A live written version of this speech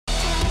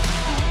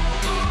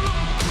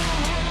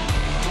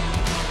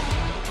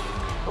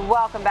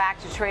Welcome back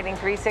to Trading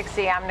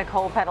 360. I'm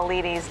Nicole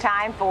Petalides.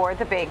 Time for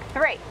the Big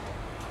Three.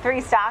 3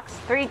 stocks,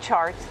 3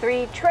 charts,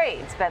 3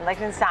 trades. Ben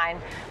Lichtenstein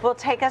will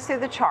take us through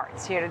the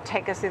charts. Here to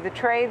take us through the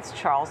trades,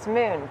 Charles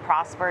Moon,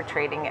 Prosper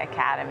Trading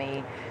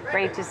Academy.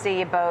 Great to see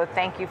you both.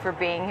 Thank you for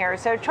being here.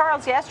 So,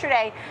 Charles,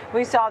 yesterday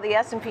we saw the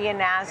S&P and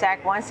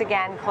NASDAQ once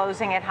again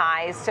closing at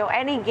highs. So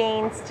any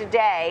gains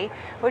today,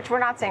 which we're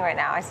not seeing right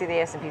now, I see the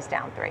S&P's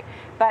down 3.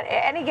 But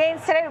any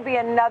gains today would be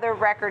another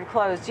record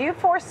close. Do you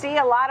foresee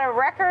a lot of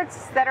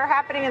records that are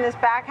happening in this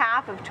back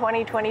half of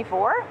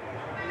 2024?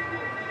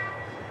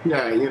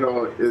 Yeah,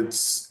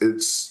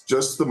 it's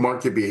just the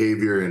market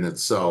behavior in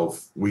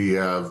itself. We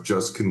have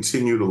just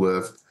continued to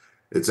lift.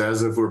 It's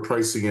as if we're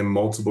pricing in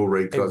multiple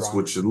rate cuts,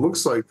 which it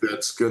looks like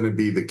that's going to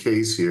be the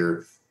case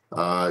here.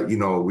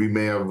 We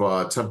may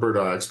have tempered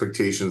our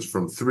expectations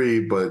from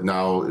 3, but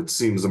now it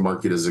seems the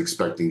market is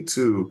expecting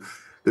 2.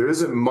 There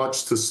isn't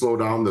much to slow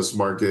down this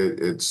market.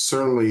 It's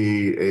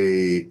certainly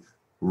a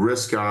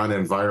risk-on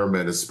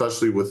environment,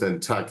 especially within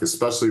tech,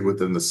 especially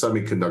within the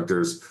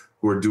semiconductors,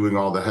 who are doing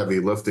all the heavy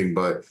lifting.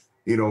 But,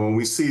 when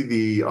we see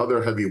the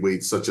other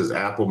heavyweights such as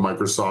Apple,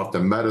 Microsoft,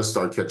 and Meta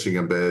start catching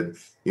a bid,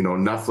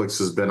 Netflix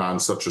has been on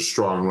such a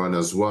strong run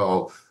as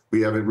well. We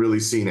haven't really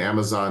seen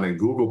Amazon and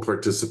Google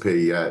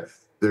participate yet.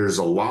 There's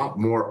a lot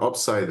more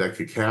upside that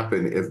could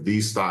happen if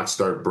these stocks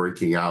start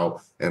breaking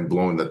out and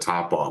blowing the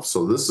top off.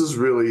 So this is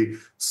really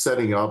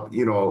setting up,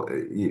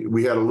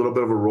 we had a little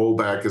bit of a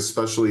rollback,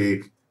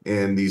 especially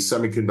in the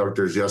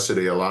semiconductors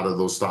yesterday. A lot of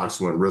those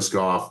stocks went risk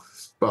off.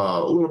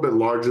 A little bit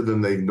larger than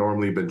they've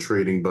normally been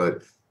trading,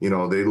 but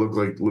they look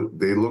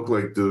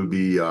like they'll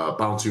be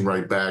bouncing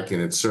right back,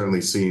 and it certainly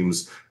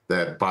seems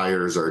that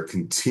buyers are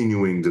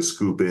continuing to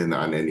scoop in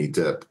on any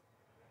dip.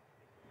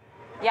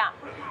 Yeah,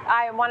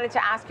 I wanted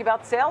to ask you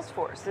about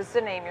Salesforce. This is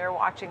a name you're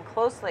watching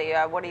closely.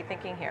 What are you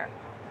thinking here?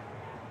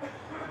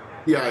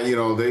 Yeah,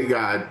 they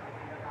got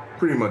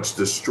pretty much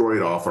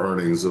destroyed off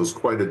earnings. It was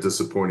quite a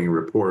disappointing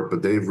report,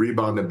 but they've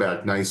rebounded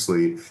back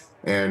nicely.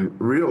 And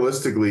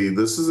realistically,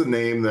 this is a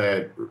name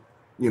that,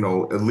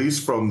 at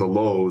least from the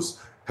lows,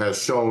 has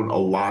shown a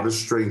lot of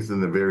strength in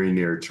the very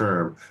near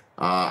term.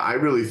 I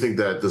really think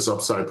that this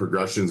upside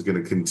progression is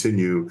going to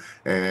continue,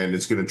 and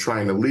it's going to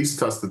try and at least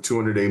test the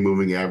 200-day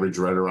moving average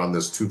right around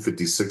this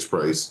 256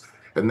 price.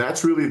 And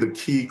that's really the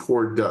key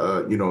core,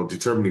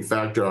 determining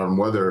factor on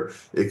whether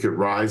it could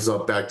rise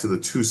up back to the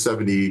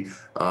 270,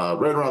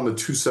 right around the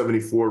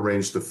 274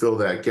 range to fill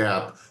that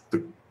gap,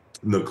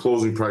 the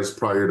closing price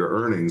prior to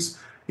earnings.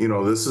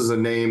 This is a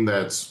name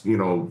that's,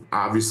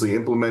 obviously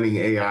implementing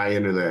AI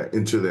into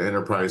the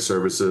enterprise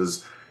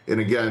services. And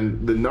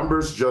again, the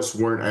numbers just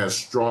weren't as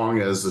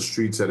strong as the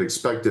streets had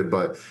expected.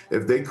 But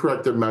if they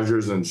correct their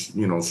measures and,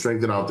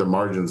 strengthen out their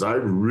margins, I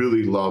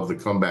really love the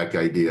comeback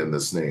idea in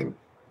this name.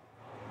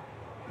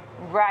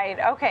 Right.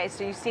 Okay.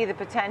 So you see the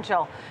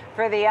potential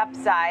for the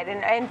upside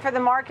and for the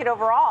market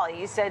overall.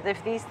 You said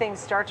if these things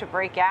start to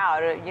break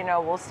out,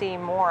 we'll see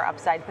more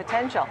upside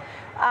potential.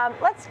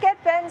 Let's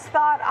get Ben's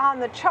thought on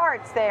the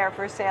charts there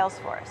for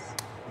Salesforce.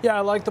 Yeah,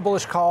 I like the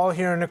bullish call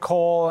here,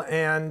 Nicole,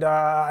 and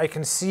I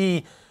can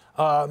see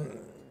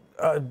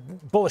a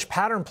bullish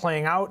pattern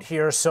playing out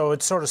here. So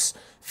it sort of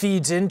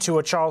feeds into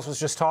what Charles was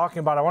just talking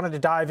about. I wanted to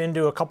dive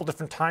into a couple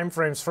different time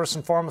frames. First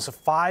and foremost, a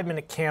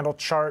 5-minute candle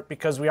chart,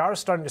 because we are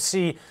starting to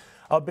see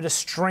a bit of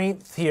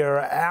strength here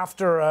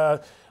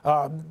after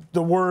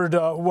the word,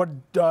 what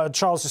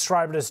Charles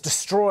described as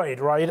destroyed,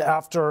 right,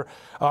 after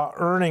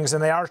earnings.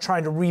 And they are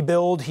trying to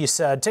rebuild, he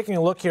said. Taking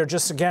a look here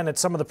just again at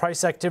some of the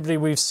price activity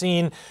we've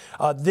seen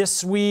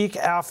this week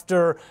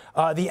after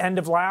the end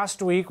of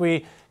last week.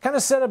 We kind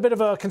of set a bit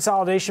of a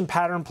consolidation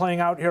pattern playing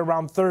out here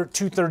around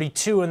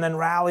 232 and then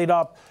rallied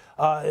up,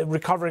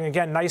 recovering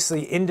again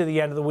nicely into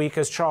the end of the week,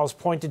 as Charles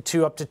pointed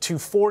to, up to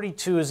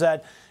 242 is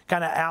that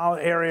kind of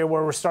area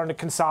where we're starting to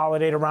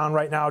consolidate around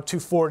right now,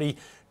 240,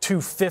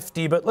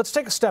 250. But let's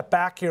take a step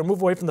back here,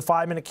 move away from the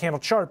 5-minute candle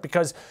chart,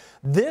 because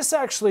this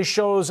actually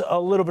shows a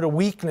little bit of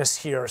weakness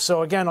here.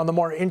 So again, on the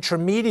more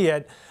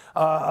intermediate,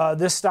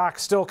 this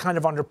stock's still kind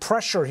of under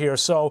pressure here.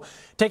 So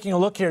taking a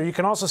look here, you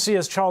can also see,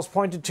 as Charles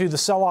pointed to, the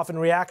sell-off in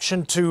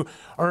reaction to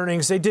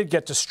earnings. They did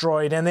get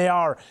destroyed, and they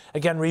are,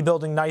 again,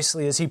 rebuilding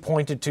nicely, as he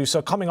pointed to.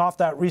 So coming off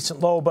that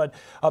recent low, but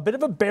a bit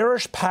of a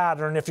bearish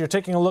pattern if you're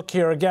taking a look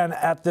here, again,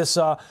 at this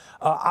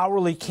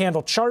hourly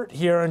candle chart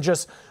here and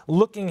just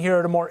looking here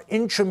at a more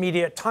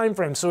intermediate time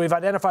frame. So we've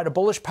identified a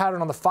bullish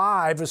pattern on the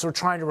 5 as we're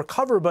trying to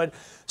recover, but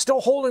still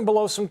holding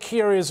below some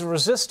key areas of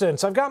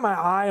resistance. I've got my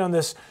eye on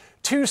this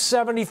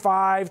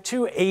 275,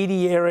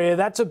 280 area.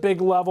 That's a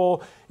big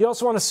level. You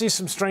also want to see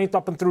some strength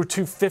up and through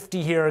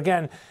 250 here.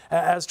 Again,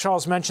 as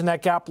Charles mentioned,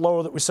 that gap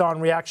lower that we saw in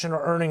reaction to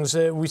earnings,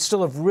 we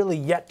still have really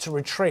yet to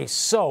retrace.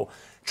 So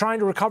trying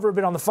to recover a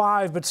bit on the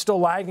 5, but still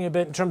lagging a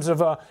bit in terms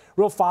of a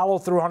real follow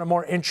through on a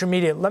more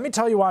intermediate. Let me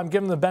tell you why I'm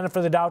giving the benefit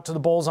of the doubt to the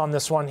bulls on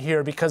this one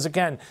here, because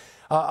again,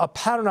 a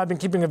pattern I've been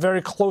keeping a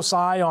very close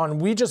eye on.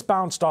 We just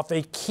bounced off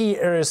a key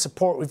area of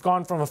support. We've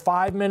gone from a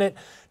 5-minute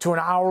to an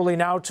hourly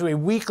now to a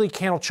weekly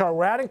candle chart.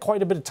 We're adding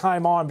quite a bit of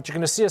time on, but you're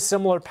going to see a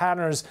similar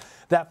pattern as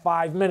that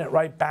 5-minute,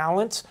 right?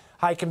 Balance,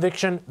 high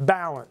conviction,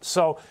 balance.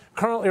 So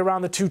currently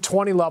around the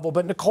 220 level.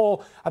 But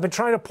Nicole, I've been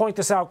trying to point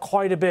this out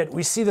quite a bit.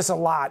 We see this a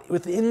lot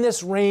within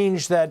this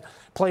range that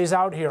plays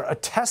out here. A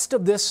test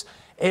of this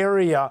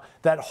area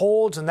that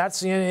holds, and that's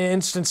the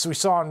instance we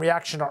saw in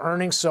reaction to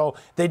earnings. So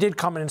they did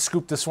come in and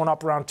scoop this one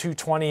up around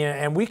 220,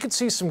 and we could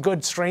see some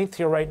good strength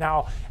here right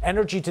now.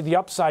 Energy to the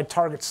upside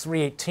targets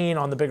 318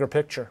 on the bigger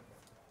picture.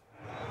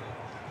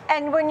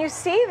 And when you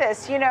see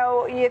this, you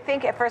know, you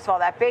think, first of all,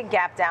 that big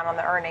gap down on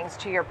the earnings,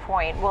 to your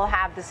point, we'll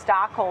have the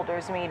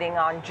stockholders meeting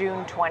on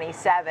June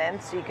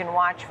 27th, so you can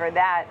watch for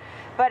that.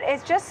 But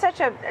it's just such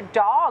a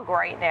dog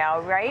right now,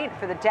 right,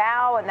 for the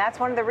Dow, and that's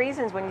one of the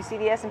reasons when you see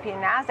the S&P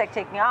and NASDAQ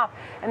taking off,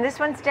 and this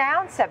one's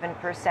down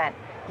 7%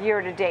 year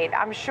to date.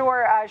 I'm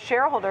sure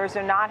shareholders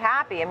are not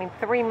happy. I mean,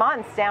 3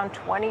 months down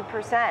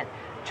 20%.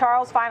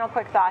 Charles, final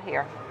quick thought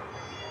here.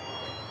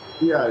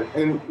 Yeah,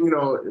 and you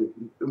know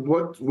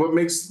what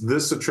makes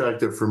this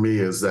attractive for me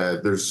is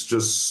that there's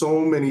just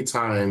so many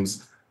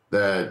times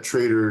that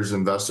traders,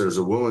 investors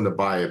are willing to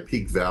buy at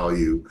peak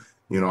value.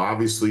 You know,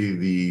 obviously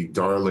the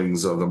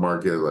darlings of the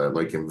market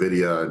like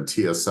Nvidia and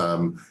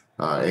TSM,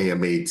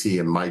 AMAT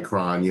and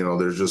Micron, you know,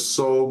 there's just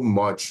so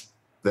much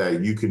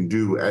that you can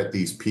do at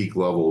these peak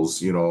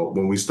levels. You know,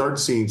 when we start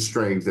seeing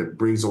strength, it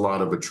brings a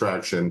lot of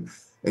attraction.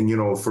 And, you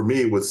know, for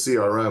me with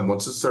CRM,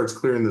 once it starts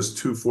clearing this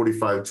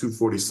 245,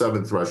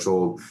 247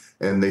 threshold,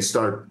 and they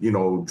start, you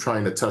know,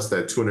 trying to test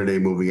that 200-day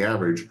moving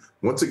average,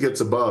 once it gets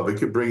above, it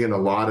could bring in a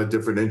lot of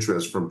different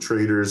interest from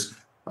traders,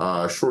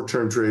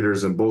 short-term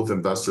traders and both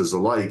investors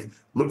alike,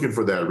 looking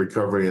for that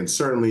recovery. And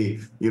certainly,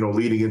 you know,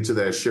 leading into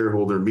that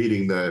shareholder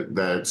meeting,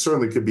 that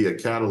certainly could be a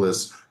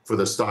catalyst for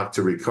the stock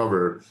to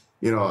recover.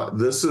 You know,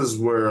 this is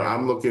where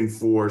I'm looking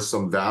for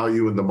some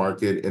value in the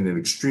market in an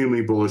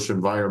extremely bullish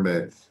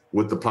environment,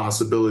 with the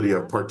possibility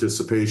of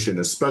participation,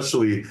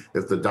 especially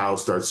if the Dow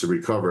starts to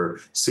recover.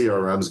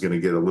 CRM is going to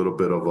get a little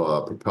bit of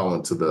a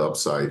propellant to the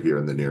upside here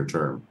in the near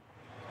term.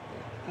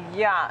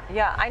 Yeah.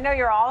 I know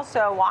you're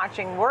also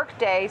watching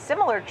Workday,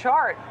 similar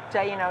chart,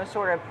 you know,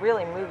 sort of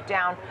really moved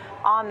down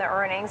on the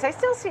earnings. I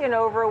still see an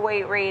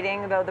overweight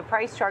rating, though the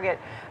price target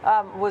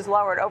was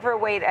lowered.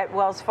 Overweight at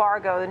Wells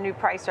Fargo, the new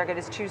price target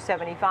is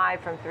 275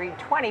 from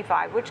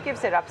 325, which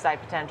gives it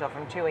upside potential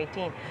from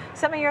 218.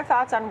 Some of your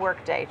thoughts on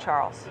Workday,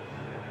 Charles?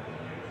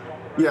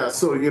 Yeah,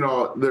 so you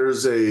know,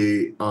 there's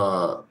a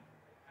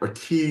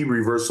key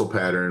reversal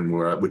pattern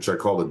which I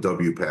call the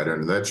W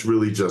pattern. That's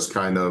really just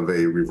kind of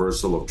a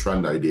reversal of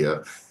trend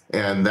idea,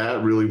 and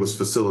that really was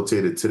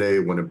facilitated today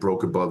when it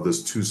broke above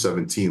this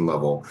 217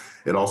 level.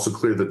 It also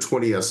cleared the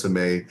 20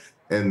 SMA,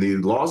 and the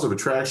laws of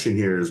attraction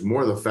here is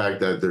more the fact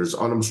that there's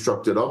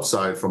unobstructed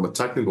upside from a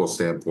technical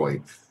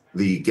standpoint.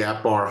 The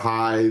gap bar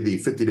high, the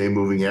 50-day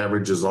moving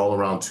average is all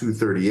around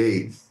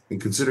 238. And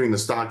considering the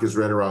stock is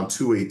right around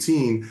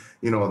 218,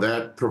 you know,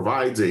 that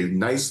provides a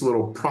nice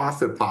little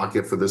profit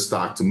pocket for this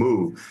stock to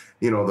move.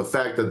 You know, the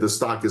fact that the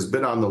stock has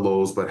been on the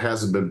lows but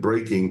hasn't been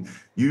breaking,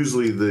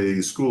 usually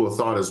the school of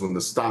thought is when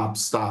the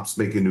stops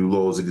making new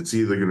lows, it's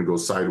either going to go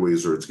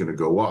sideways or it's going to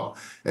go up.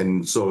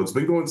 And so it's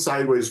been going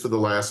sideways for the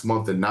last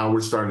month, and now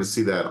we're starting to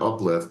see that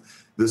uplift.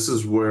 This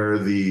is where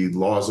the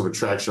laws of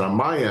attraction on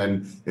my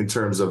end, in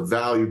terms of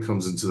value,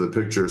 comes into the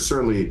picture.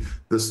 Certainly,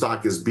 the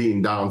stock is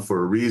being down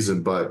for a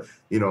reason, but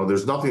you know,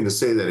 there's nothing to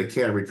say that it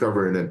can't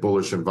recover in a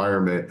bullish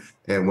environment.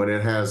 And when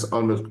it has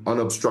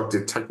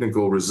unobstructed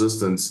technical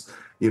resistance,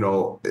 you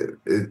know,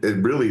 it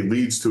really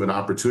leads to an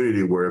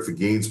opportunity where if it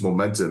gains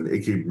momentum,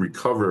 it can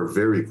recover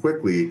very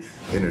quickly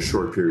in a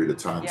short period of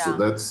time. Yeah. So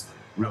that's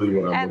really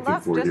what I'm looking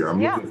for here.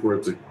 I'm looking for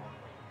it to,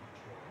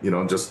 you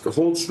know, just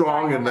hold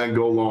strong and then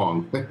go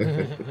long.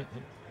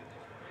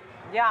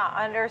 Yeah,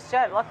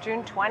 understood. Look,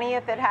 June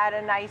 20th, it had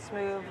a nice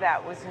move.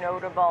 That was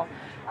notable.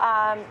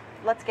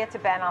 Let's get to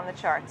Ben on the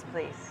charts,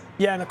 please.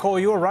 Yeah, Nicole,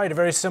 you were right. A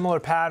very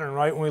similar pattern,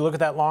 right? When we look at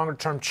that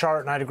longer-term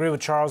chart, and I'd agree with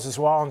Charles as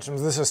well in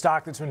terms of this is a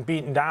stock that's been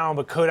beaten down,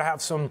 but could have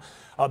some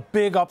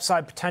big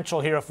upside potential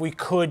here if we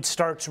could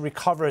start to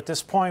recover at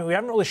this point. We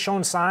haven't really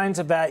shown signs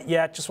of that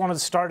yet. Just wanted to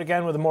start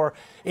again with a more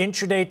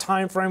intraday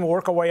time frame. We'll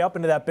work our way up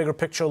into that bigger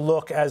picture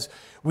look as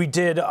we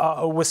did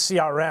with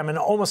CRM, and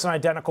almost an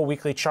identical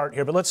weekly chart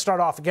here. But let's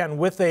start off again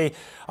with a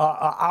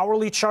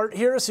hourly chart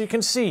here, so you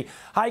can see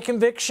high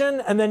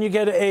conviction, and then you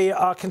get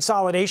a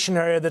consolidation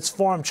area that's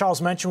formed. Charles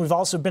mentioned we've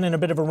also been in a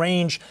bit of a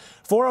range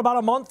for about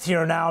a month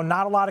here now.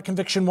 Not a lot of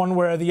conviction one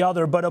way or the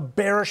other, but a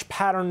bearish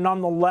pattern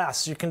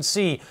nonetheless. You can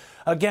see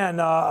again,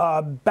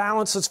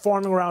 balance that's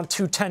forming around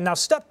 210. Now,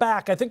 step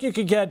back. I think you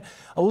could get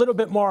a little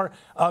bit more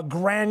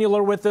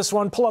granular with this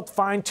one. Pull out the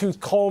fine-tooth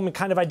comb and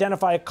kind of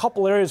identify a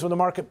couple areas where the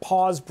market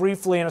paused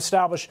briefly and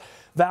established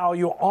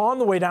value on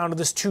the way down to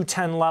this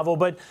 210 level.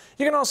 But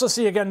you can also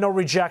see, again, no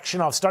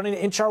rejection of starting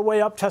to inch our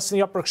way up, testing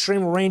the upper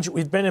extreme range that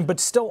we've been in, but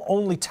still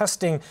only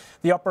testing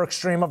the upper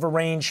extreme of a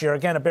range here.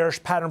 Again, a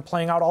bearish pattern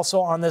playing out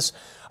also on this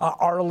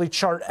hourly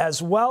chart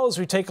as well. As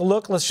we take a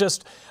look, let's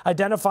just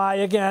identify,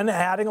 again,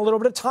 adding a little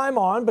bit of time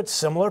on, but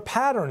similar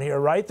pattern here,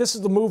 right? This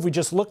is the move we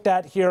just looked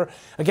at here,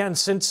 again,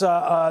 since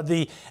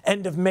the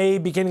end of May,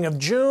 beginning of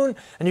June.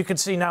 And you can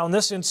see now in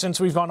this instance,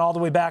 we've gone all the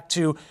way back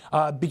to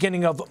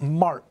beginning of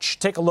March.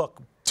 Take a look.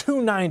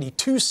 290,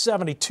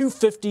 270,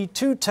 250,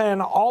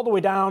 210, all the way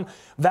down.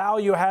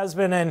 Value has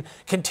been and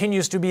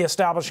continues to be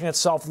establishing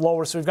itself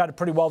lower. So we've got a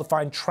pretty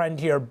well-defined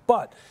trend here.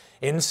 But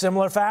in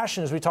similar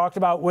fashion, as we talked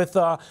about with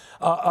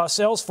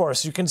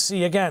Salesforce, you can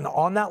see, again,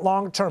 on that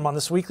long term, on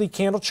this weekly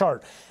candle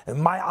chart,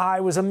 and my eye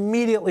was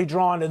immediately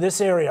drawn to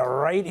this area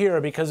right here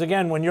because,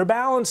 again, when you're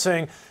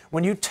balancing,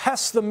 when you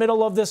test the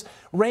middle of this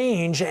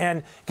range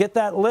and get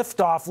that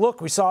lift off,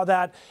 look, we saw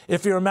that,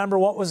 if you remember,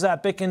 what was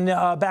that, back in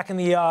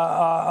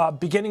the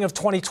beginning of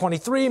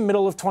 2023,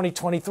 middle of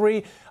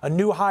 2023, a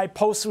new high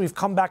posted. We've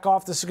come back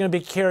off. This is going to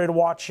be a carry to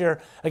watch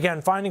here.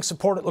 Again, finding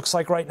support, it looks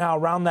like right now,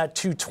 around that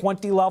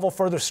 220 level.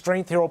 Further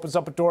strength here opens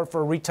up a door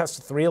for a retest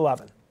of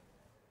 311.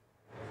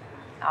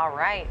 All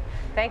right.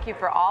 Thank you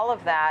for all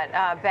of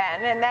that,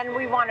 Ben. And then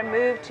we want to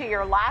move to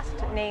your last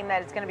name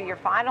that is going to be your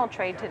final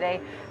trade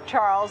today,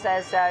 Charles,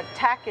 as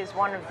tech is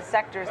one of the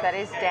sectors that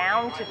is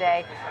down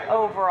today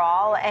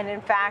overall. And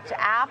in fact,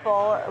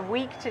 Apple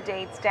week to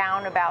date's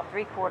down about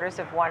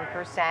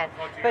 0.75%,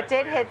 but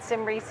did hit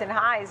some recent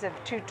highs of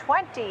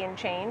 220 and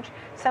change.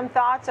 Some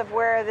thoughts of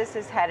where this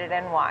is headed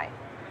and why?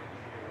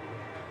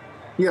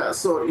 Yeah,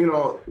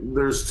 so,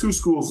 there's two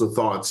schools of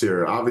thoughts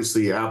here.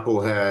 Obviously,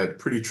 Apple had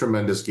pretty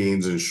tremendous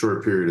gains in a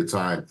short period of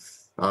time.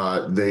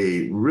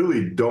 They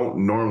really don't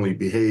normally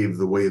behave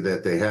the way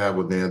that they have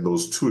when they had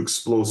those two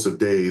explosive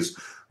days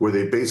where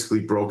they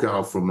basically broke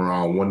out from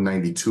around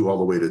 192 all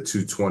the way to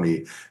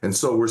 220. And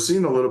so we're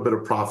seeing a little bit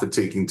of profit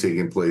taking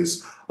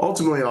place.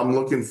 Ultimately, I'm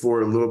looking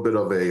for a little bit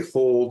of a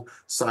hold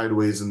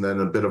sideways and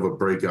then a bit of a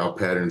breakout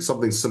pattern,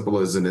 something simple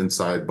as an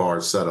inside bar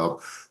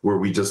setup where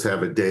we just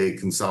have a day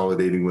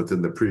consolidating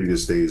within the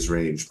previous day's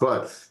range.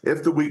 But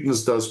if the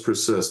weakness does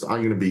persist,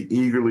 I'm going to be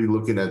eagerly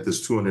looking at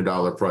this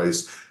 $200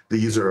 price.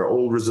 These are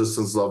old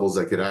resistance levels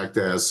that could act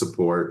as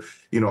support.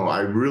 I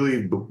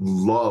really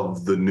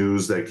love the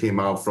news that came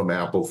out from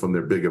Apple from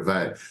their big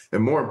event.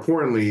 And more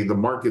importantly, the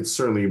market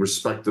certainly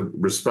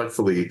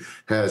respectfully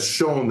has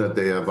shown that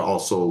they have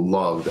also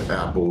loved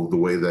Apple the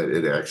way that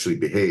it actually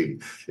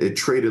behaved. It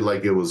traded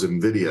like it was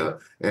NVIDIA.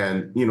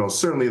 And,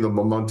 certainly the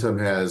momentum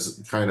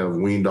has kind of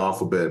weaned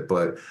off a bit,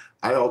 but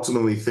I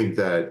ultimately think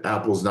that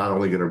Apple's not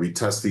only going to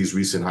retest these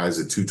recent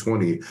highs at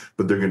 220,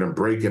 but they're going to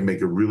break and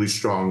make a really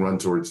strong run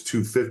towards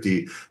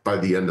 250 by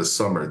the end of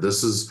summer.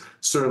 This has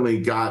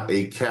certainly got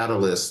a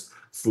catalyst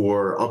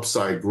for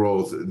upside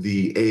growth.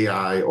 The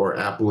AI or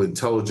Apple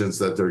Intelligence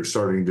that they're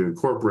starting to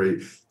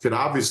incorporate could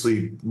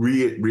obviously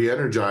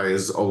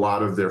re-energize a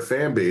lot of their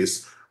fan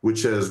base,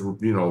 which has,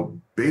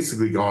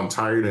 basically gone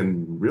tired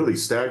and really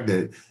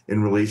stagnant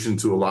in relation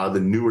to a lot of the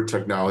newer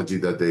technology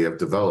that they have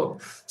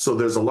developed. So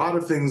there's a lot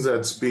of things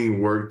that's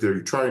being worked.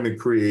 They're trying to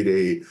create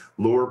a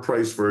lower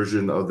price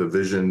version of the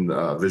Vision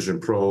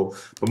Pro.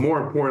 But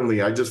more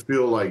importantly, I just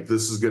feel like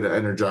this is going to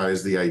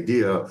energize the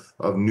idea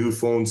of new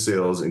phone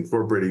sales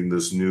incorporating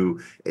this new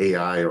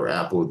AI or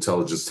Apple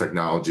Intelligence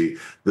technology.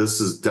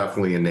 This is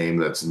definitely a name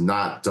that's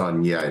not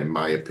done yet, in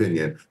my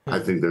opinion. I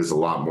think there's a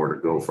lot more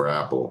to go for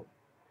Apple.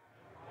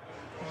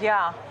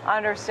 Yeah,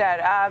 understood.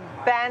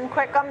 Ben,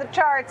 quick on the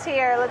charts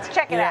here. Let's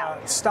check it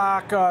out.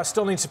 Stock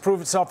still needs to prove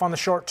itself on the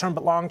short term,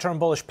 but long-term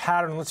bullish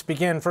pattern. Let's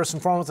begin first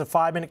and foremost with a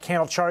 5-minute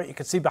candle chart. You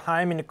can see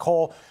behind me,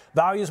 Nicole,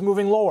 value is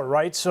moving lower,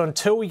 right? So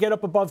until we get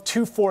up above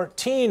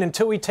 214,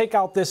 until we take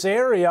out this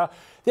area,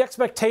 the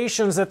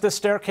expectations that this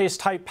staircase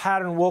type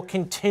pattern will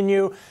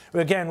continue.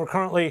 Again, we're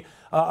currently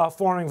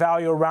forming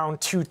value around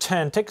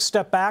 210. Take a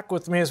step back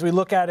with me as we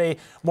look at a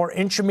more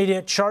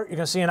intermediate chart. You're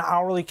going to see an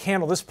hourly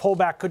candle. This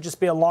pullback could just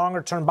be a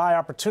longer term buy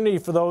opportunity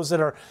for those that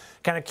are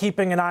kind of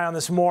keeping an eye on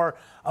this more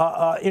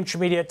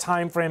intermediate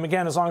time frame.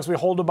 Again, as long as we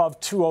hold above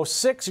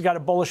 206, you got a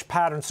bullish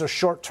pattern. So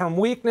short-term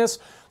weakness,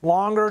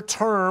 longer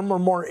term or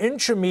more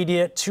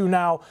intermediate to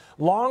now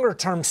longer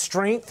term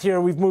strength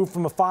here. We've moved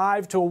from a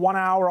 5 to a 1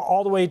 hour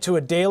all the way to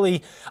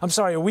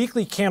a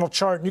weekly candle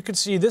chart. And you can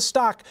see this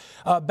stock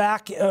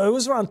back, it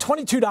was around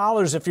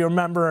 $22 if you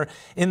remember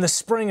in the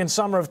spring and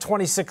summer of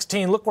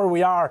 2016. Look where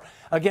we are.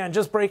 Again,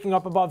 just breaking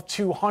up above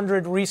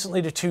 200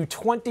 recently to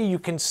 220. You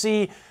can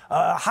see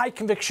high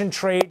conviction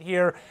trade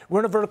here. We're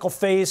in a vertical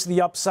phase to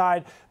the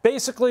upside.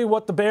 Basically,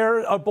 what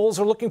the bulls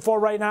are looking for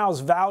right now is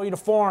value to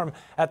form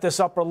at this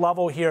upper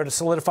level here to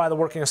solidify the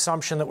working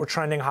assumption that we're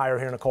trending higher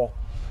here, Nicole.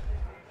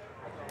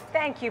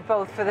 Thank you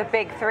both for the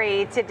big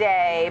three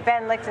today.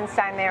 Ben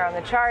Lichtenstein there on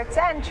the charts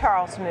and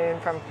Charles Moon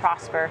from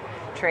Prosper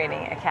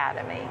Trading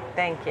Academy.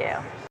 Thank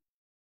you.